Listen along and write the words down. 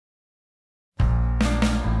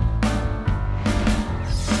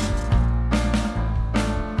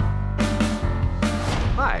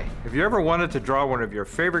Have you ever wanted to draw one of your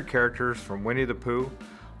favorite characters from Winnie the Pooh?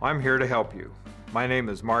 I'm here to help you. My name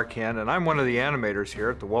is Mark Henn, and I'm one of the animators here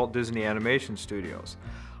at the Walt Disney Animation Studios.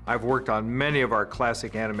 I've worked on many of our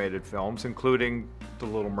classic animated films, including The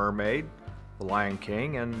Little Mermaid, The Lion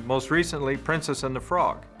King, and most recently, Princess and the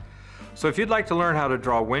Frog. So if you'd like to learn how to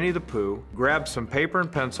draw Winnie the Pooh, grab some paper and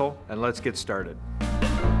pencil, and let's get started.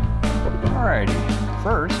 Alrighty,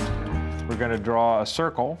 first, we're going to draw a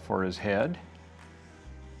circle for his head.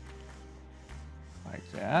 Like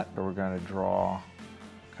that. We're going to draw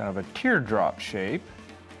kind of a teardrop shape,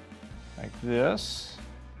 like this.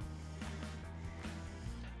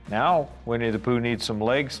 Now, Winnie the Pooh needs some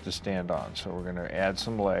legs to stand on, so we're going to add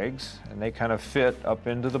some legs, and they kind of fit up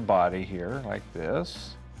into the body here, like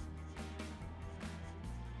this.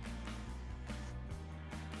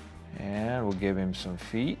 And we'll give him some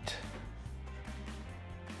feet.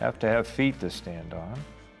 Have to have feet to stand on.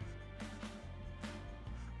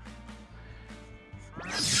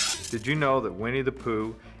 Did you know that Winnie the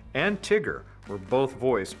Pooh and Tigger were both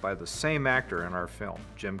voiced by the same actor in our film,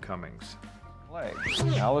 Jim Cummings? Legs.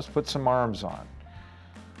 Now let's put some arms on.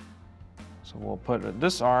 So we'll put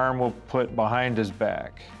this arm we'll put behind his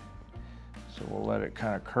back. So we'll let it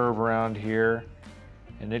kind of curve around here,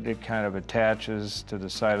 and it kind of attaches to the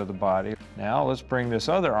side of the body. Now let's bring this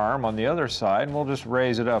other arm on the other side, and we'll just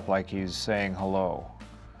raise it up like he's saying hello,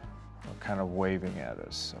 or kind of waving at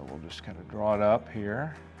us. So we'll just kind of draw it up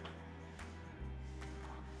here,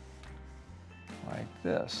 like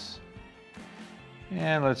this.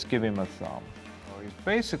 And let's give him a thumb. So he's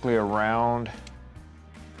basically a round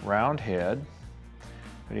head,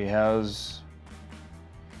 but he has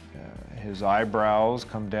his eyebrows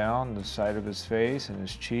come down the side of his face, and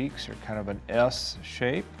his cheeks are kind of an S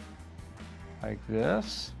shape, like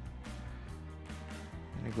this.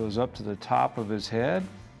 And it goes up to the top of his head.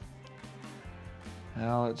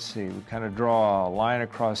 Now let's see, we kind of draw a line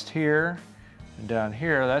across here and down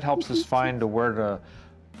here. That helps us find where to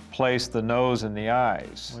place the nose and the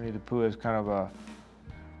eyes. Winnie the Pooh has kind of a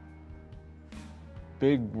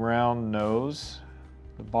big round nose.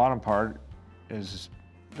 The bottom part is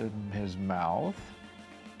his mouth.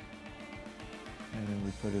 And then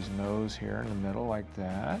we put his nose here in the middle like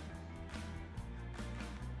that.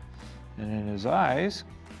 And then his eyes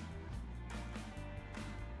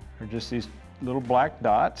are just these little black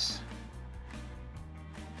dots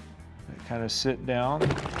that kind of sit down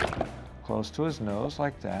close to his nose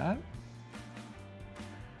like that.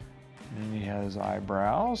 And then he has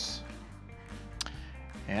eyebrows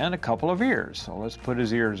and a couple of ears. So let's put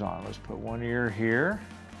his ears on. Let's put one ear here,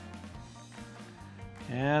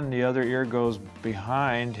 and the other ear goes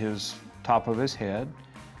behind his top of his head,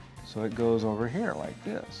 so it goes over here like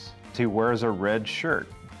this. He wears a red shirt,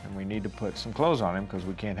 and we need to put some clothes on him because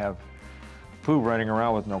we can't have Pooh running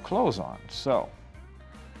around with no clothes on. So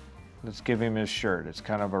let's give him his shirt. It's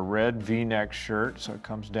kind of a red V-neck shirt, so it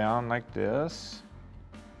comes down like this.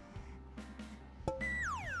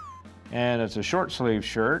 And it's a short sleeve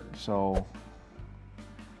shirt, so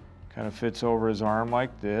kind of fits over his arm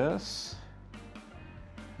like this,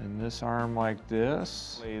 and this arm like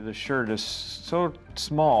this. The shirt is so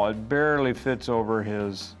small, it barely fits over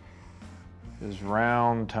his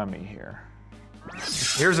round tummy here.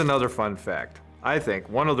 Here's another fun fact. I think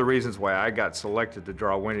one of the reasons why I got selected to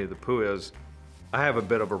draw Winnie the Pooh is I have a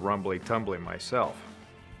bit of a rumbly-tumbly myself.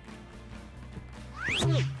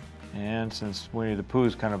 And since Winnie the Pooh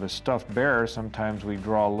is kind of a stuffed bear, sometimes we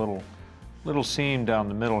draw a little seam down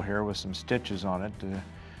the middle here with some stitches on it to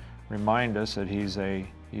remind us that he's a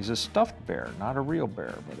stuffed bear, not a real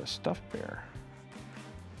bear, but a stuffed bear.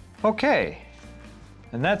 Okay,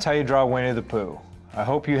 and that's how you draw Winnie the Pooh. I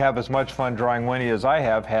hope you have as much fun drawing Winnie as I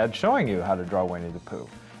have had showing you how to draw Winnie the Pooh.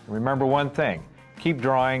 And remember one thing, keep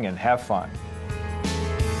drawing and have fun.